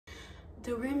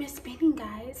The room is spinning,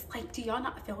 guys. Like, do y'all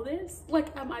not feel this?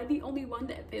 Like, am I the only one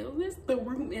that feels this? The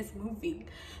room is moving.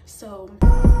 So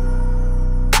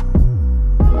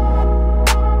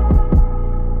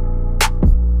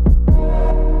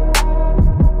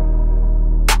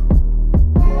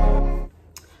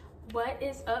what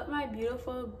is up, my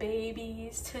beautiful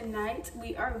babies? Tonight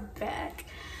we are back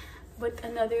with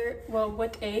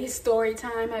with a story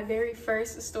time, my very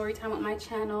first story time on my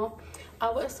channel. I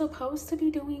was supposed to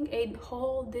be doing a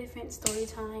whole different story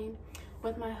time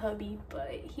with my hubby,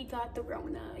 but he got the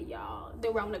Rona, y'all.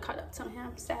 The Rona caught up to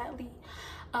him, sadly.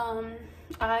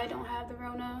 I don't have the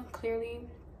Rona, clearly.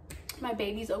 My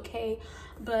baby's okay,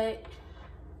 but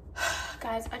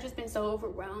guys, I've just been so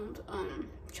overwhelmed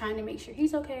trying to make sure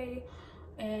he's okay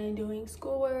and doing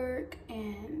schoolwork,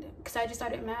 and because I just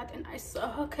started math and I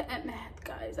suck at math,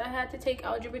 guys. I had to take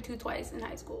algebra 2 twice in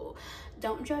high school.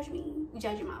 Don't judge me,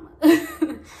 judge your mama.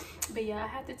 But yeah, I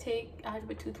had to take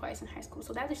algebra 2 twice in high school,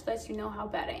 so that just lets you know how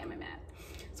bad I am at math.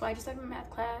 So I just started my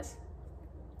math class,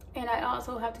 and I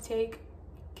also have to take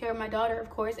care of my daughter,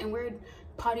 of course, and we're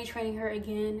potty training her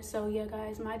again. So yeah,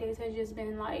 guys, my days have just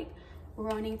been like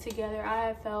running together. I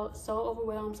have felt so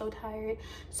overwhelmed, so tired.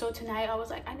 So tonight I was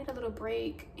like, I need a little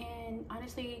break, and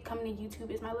honestly, coming to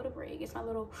YouTube is my little break. It's my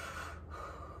little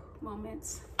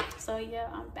moments. So yeah,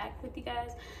 I'm back with you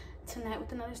guys tonight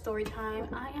with another story time.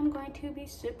 I am going to be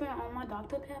sipping on my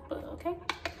Dr. Pepper. Okay,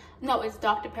 no, it's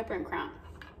Dr. Pepper and Crown.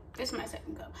 This is my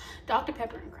second cup. Dr.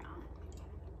 Pepper and Crown.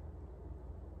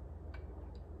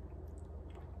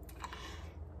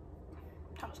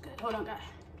 That was good. Hold on, guys.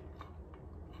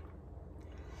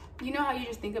 You know how you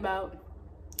just think about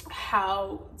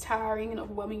how tiring and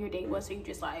overwhelming your day was, so you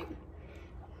just like,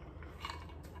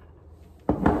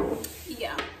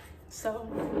 yeah. So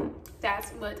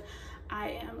that's what I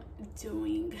am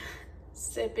doing,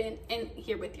 sipping in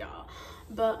here with y'all.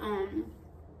 But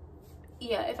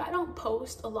yeah, if I don't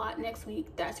post a lot next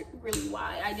week, that's really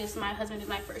why. My husband is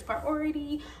my first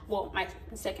priority. Well, my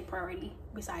second priority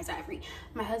besides Ivory.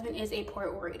 My husband is a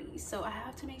priority, so I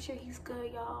have to make sure he's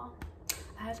good, y'all.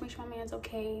 I have to make sure my man's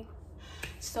okay.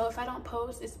 So if I don't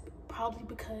post, it's probably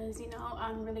because, you know,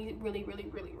 I'm really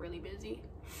busy.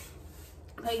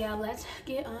 But yeah, let's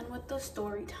get on with the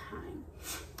story time.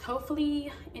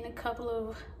 Hopefully in a couple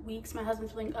of weeks my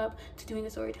husband's filling up to doing a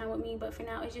story time with me, but for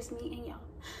now it's just me and y'all.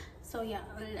 So yeah,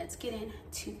 let's get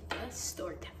into the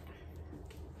story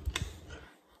time.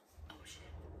 Oh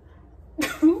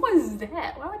shit. Who was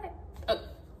that? Why would I? Oh,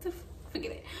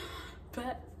 forget it.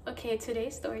 But okay,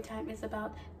 today's story time is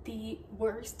about the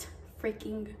worst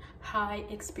freaking high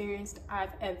experience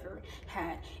I've ever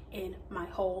had in my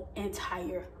whole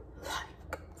entire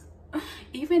life.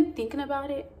 Even thinking about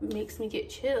it makes me get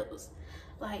chills.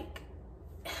 Like,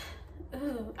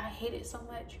 ugh, I hate it so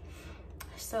much.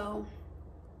 So,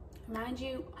 mind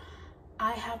you,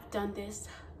 I have done this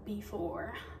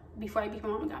before I became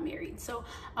mom and got married. So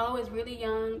I was really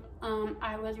young.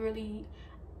 I was really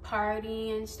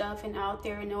partying and stuff and out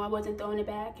there, and no, I wasn't throwing it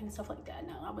back and stuff like that.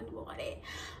 No, I wouldn't do all that.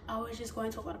 I was just going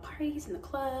to a lot of parties in the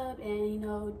club and, you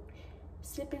know,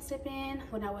 sipping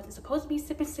when I wasn't supposed to be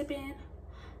sipping.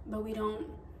 But we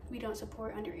don't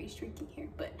support underage drinking here.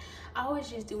 But I was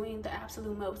just doing the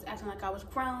absolute most, acting like I was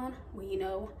grown when, you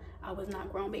know, I was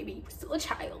not grown, baby. You were still a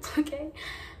child. Okay.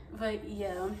 But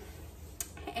yeah,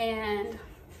 and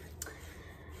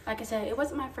like I said, it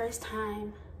wasn't my first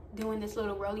time doing this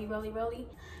little rolly.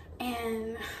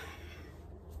 And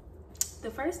the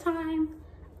first time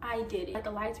I did it, like,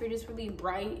 the lights were just really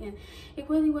bright and it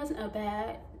really wasn't a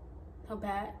bad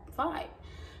vibe.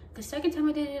 The second time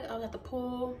I did it, I was at the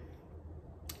pool,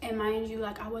 and mind you,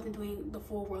 like, I wasn't doing the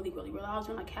full rolly. I was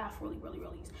doing like half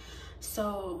rollies.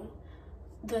 So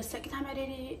the second time I did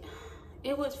it,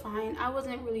 it was fine. I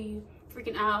wasn't really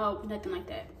freaking out, nothing like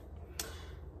that.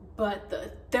 But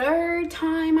the third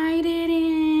time I did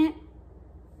it,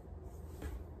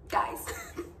 guys,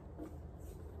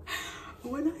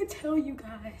 when I tell you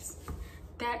guys,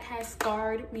 that has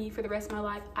scarred me for the rest of my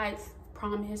life. I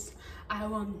promise I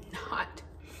will not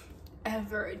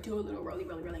ever do a little rolly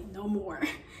no more.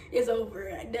 It's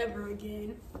over. Never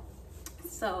again.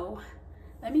 So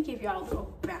let me give y'all a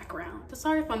little background.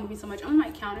 Sorry if I'm moving so much. I'm on my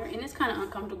counter and it's kind of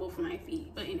uncomfortable for my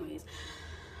feet, but anyways,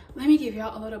 let me give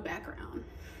y'all a little background.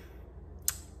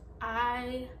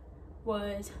 I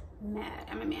was mad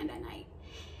at my man that night,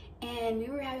 and we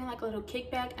were having like a little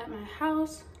kickback at my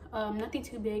house. Nothing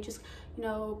too big, just, you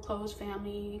know, close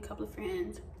family, a couple of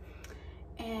friends,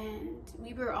 and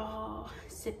we were all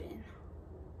sipping.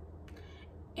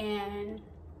 And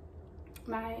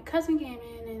my cousin came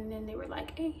in, and then they were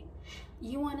like, hey,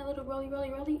 you want a little rolly,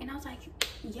 rolly, rolly? And I was like,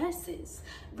 yes, sis,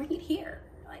 bring it here.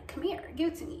 Like, come here,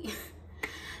 give it to me.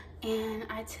 And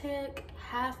I took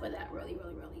half of that rolly,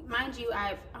 rolly, rolly. Mind you,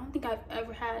 I don't think I've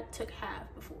ever took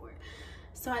half before.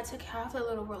 So I took half a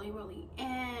little rolly, rolly.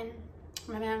 And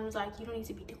my man was like, you don't need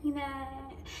to be doing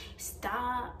that.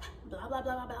 Stop, blah, blah,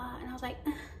 blah, blah, blah. And I was like,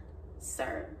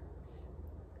 sir,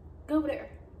 go over there.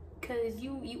 Cause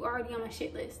you already on my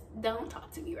shit list. Don't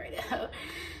talk to me right now.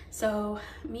 So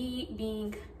me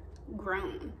being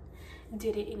grown,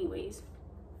 did it anyways.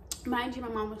 Mind you, my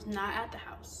mom was not at the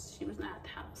house. She was not at the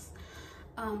house.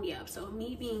 Yeah, so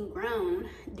me being grown,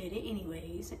 did it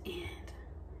anyways, and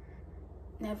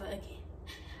never again.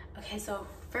 Okay, so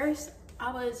first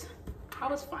I was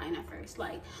fine at first.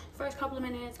 Like, first couple of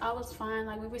minutes I was fine.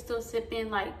 Like, we were still sipping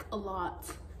like a lot.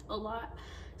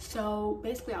 So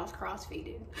basically I was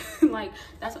crossfaded. Like,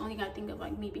 that's the only thing I think of,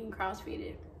 like, me being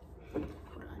crossfaded. Hold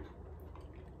on.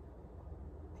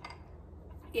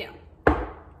 Yeah.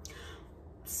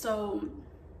 So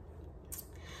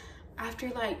after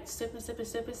like sipping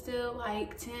still,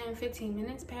 like 10-15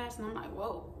 minutes passed, and I'm like,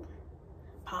 whoa,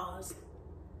 pause.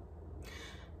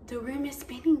 The room is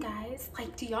spinning, guys.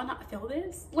 Like, do y'all not feel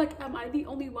this? Like, am I the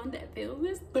only one that feels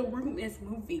this? The room is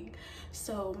moving.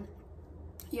 So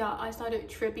y'all, I started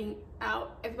tripping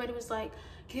out. Everybody was like,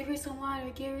 give her some water,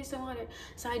 give her some water.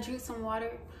 So I drank some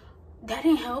water. That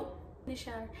didn't help. In the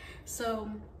shower.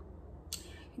 So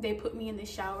they put me in the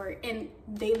shower and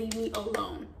they leave me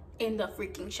alone in the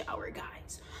freaking shower,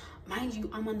 guys. Mind you,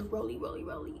 I'm on the rolly, rolly,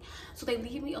 rolly. So they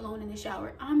leave me alone in the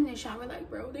shower. I'm in the shower like,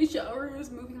 bro, the shower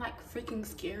is moving, like freaking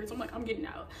scared. So I'm like, I'm getting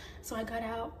out. So I got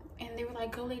out and they were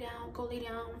like, go lay down, go lay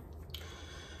down.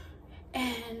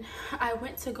 And I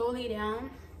went to go lay down.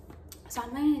 So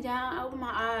I'm laying down, I open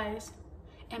my eyes,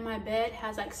 and my bed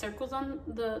has like circles on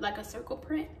the, like a circle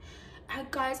print.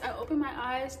 Guys, I open my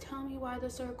eyes, tell me why the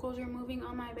circles are moving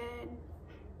on my bed.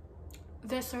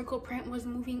 The circle print was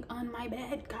moving on my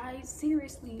bed, guys,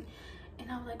 seriously.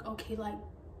 And I was like, okay, like,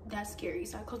 that's scary.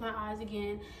 So I closed my eyes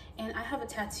again, and I have a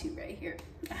tattoo right here.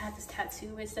 I have this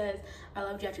tattoo. It says, I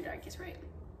love you at your darkest, right?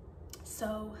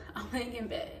 So I'm laying in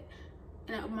bed,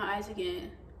 and I open my eyes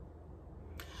again.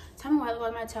 Tell me why I look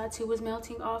like my tattoo was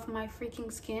melting off my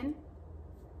freaking skin.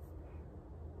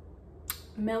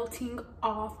 Melting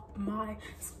off my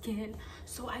skin.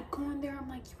 So I go in there, I'm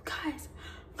like, you guys,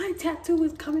 my tattoo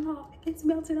is coming off. It's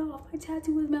melting off. My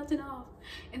tattoo is melting off.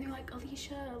 And they're like,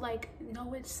 Alicia, like,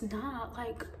 no, it's not.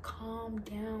 Like, calm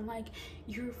down. Like,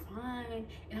 you're fine.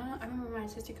 And I remember my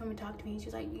sister coming to talk to me, and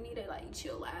she's like, you need to, like,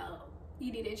 chill out.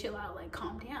 You need to chill out, like,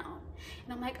 calm down.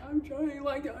 And I'm like, I'm trying,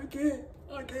 like, I can't.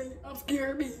 I'm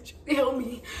scared, bitch. Help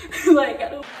me. Like, I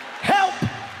don't. Help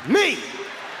me,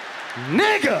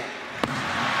 nigga.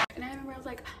 And I remember I was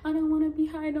like, I don't want to be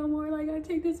high no more. Like, I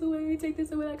take this away.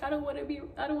 Like, I don't want to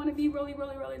be rolly,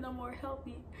 rolly, rolly no more. Help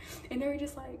me. And they were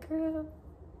just like, girl,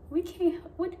 we can't.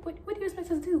 What do you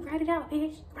expect us to do? Write it out,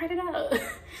 bitch. Write it out.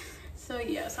 So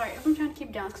yeah, sorry. I'm trying to keep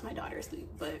it down because my daughter's asleep.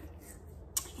 But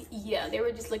yeah, they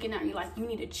were just looking at me like, you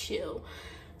need to chill.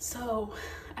 So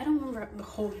I don't remember the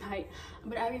whole night,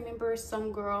 but I remember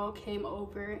some girl came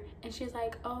over and she's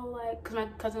like, oh, like, because my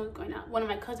cousin was going out. One of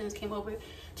my cousins came over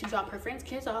to drop her friend's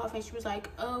kids off, and she was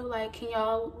like, oh, like, can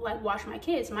y'all, like, watch my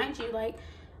kids? Mind you, like,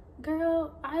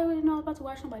 girl, I wasn't know about to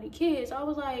watch nobody's kids. I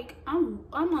was like, I'm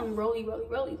on rolly, rolly,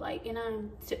 rolly, like, and I'm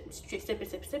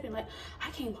sipping, like, I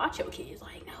can't watch your kids.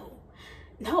 Like,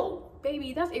 no,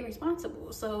 baby, that's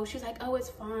irresponsible. So she's like, oh, it's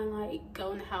fine, like,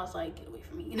 go in the house, like, get away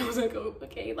from me. And I was like, oh,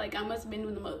 okay, like, I must have been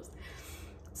doing the most.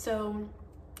 So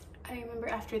I remember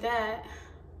after that,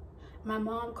 my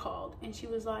mom called, and she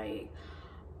was like,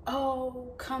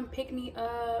 oh, come pick me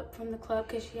up from the club,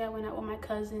 because she had went out with my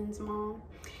cousin's mom.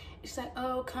 She's like,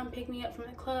 oh, come pick me up from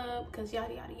the club, because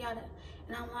yada, yada, yada.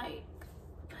 And I'm like,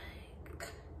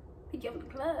 pick you up from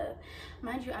the club.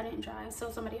 Mind you, I didn't drive,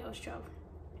 so somebody else drove.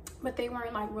 But they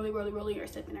weren't like really, really, really or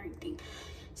sipping or anything.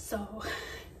 So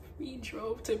we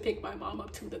drove to pick my mom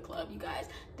up to the club, you guys.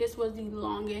 This was the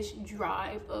longest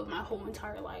drive of my whole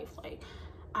entire life. Like,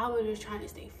 I was just trying to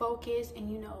stay focused,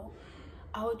 and you know,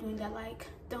 I was doing that, like,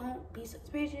 don't be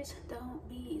suspicious, don't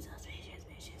be suspicious,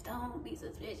 bitches, don't be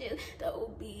suspicious,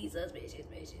 don't be suspicious,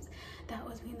 bitches. That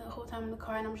was me the whole time in the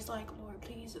car, and I'm just like, Lord,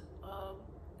 please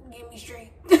get me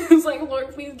straight. It's like,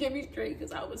 Lord, please get me straight,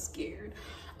 because I was scared.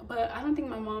 But I don't think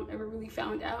my mom ever really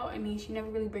found out. I mean, she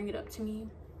never really bring it up to me.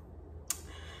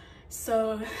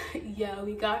 So yeah,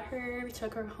 we got her, we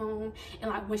took her home,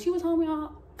 and like when she was home,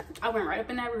 y'all, I went right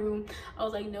up in that room. I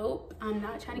was like, nope, I'm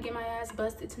not trying to get my ass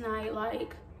busted tonight.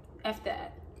 Like, F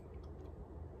that.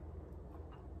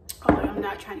 Oh, I'm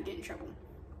not trying to get in trouble.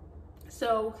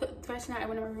 So the rest of the night I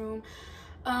went in my room.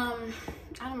 I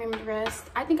don't remember the rest.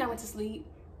 I think I went to sleep.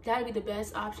 That would be the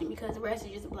best option because the rest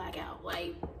is just a blackout.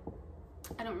 Like,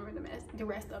 I don't remember the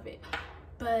rest of it.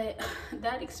 But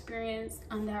that experience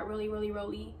on that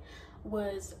really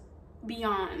was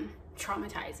beyond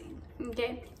traumatizing.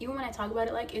 Okay, even when I talk about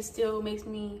it, like, it still makes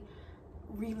me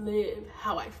relive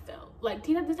how I felt. Like,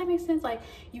 does that make sense? Like,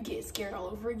 you get scared all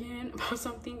over again about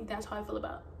something. That's how I feel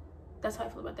about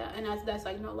that, and that's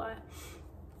like no lie.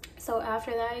 So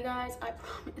after that, you guys, I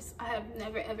promise I have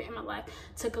never ever in my life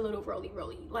took a little rolly,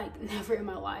 like, never in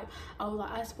my life. I was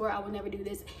like, I swear I would never do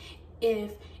this.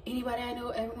 If anybody I know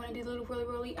ever want to do a little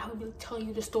rolly, I would be telling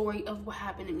you the story of what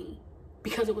happened to me,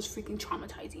 because it was freaking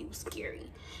traumatizing. It was scary.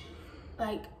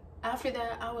 Like, after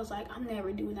that, I was like, I'm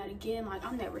never doing that again. Like,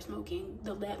 I'm never smoking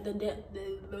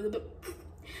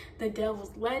the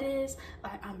devil's lettuce.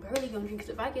 Like, I'm barely gonna drink, because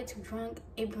if I get too drunk,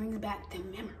 it brings back the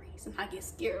memories and I get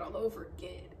scared all over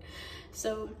again.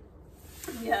 So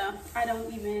yeah, I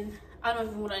don't even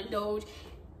want to indulge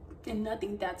in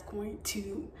nothing that's going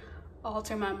to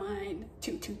alter my mind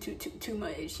too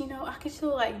much. You know, I could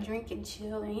still like drink and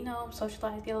chill and, you know,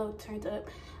 socialize, get a little turned up,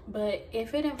 but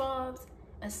if it involves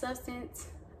a substance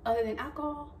other than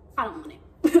alcohol, I don't want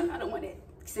it. I don't want it.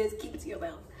 It says keep it to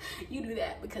yourself. You do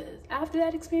that, because after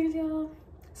that experience, y'all,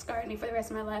 scarred me for the rest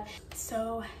of my life.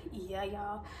 So yeah,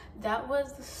 y'all, that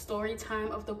was the story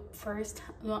time of the first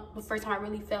time I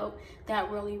really felt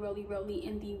that really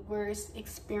in the worst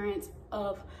experience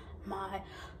of my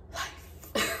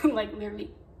life. Like,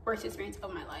 literally worst experience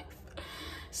of my life.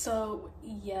 So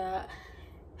yeah,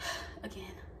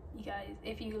 again, you guys,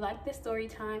 if you like this story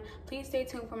time, please stay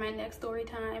tuned for my next story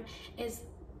time. It's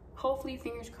hopefully,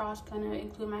 fingers crossed, gonna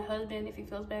include my husband if he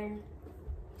feels better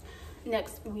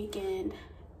next weekend.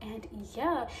 And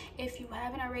yeah, if you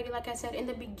haven't already, like I said in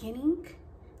the beginning,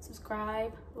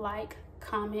 subscribe, like,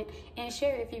 comment, and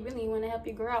share if you really want to help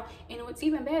your girl out. And what's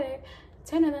even better,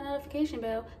 turn on the notification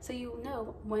bell so you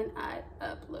know when I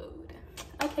upload.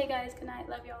 Okay guys, good night,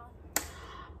 love y'all.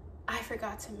 I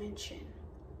forgot to mention,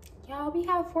 y'all, we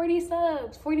have 41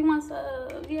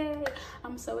 subs. Yay!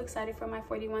 I'm so excited for my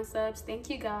 41 subs. Thank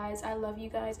you guys. I love you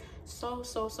guys so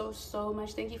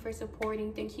much. Thank you for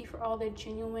supporting. Thank you for all the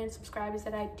genuine subscribers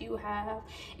that I do have,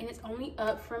 and it's only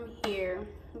up from here.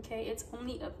 Okay, it's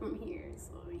only up from here.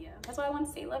 So yeah, that's all I want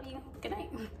to say. Love you. Good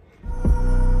night.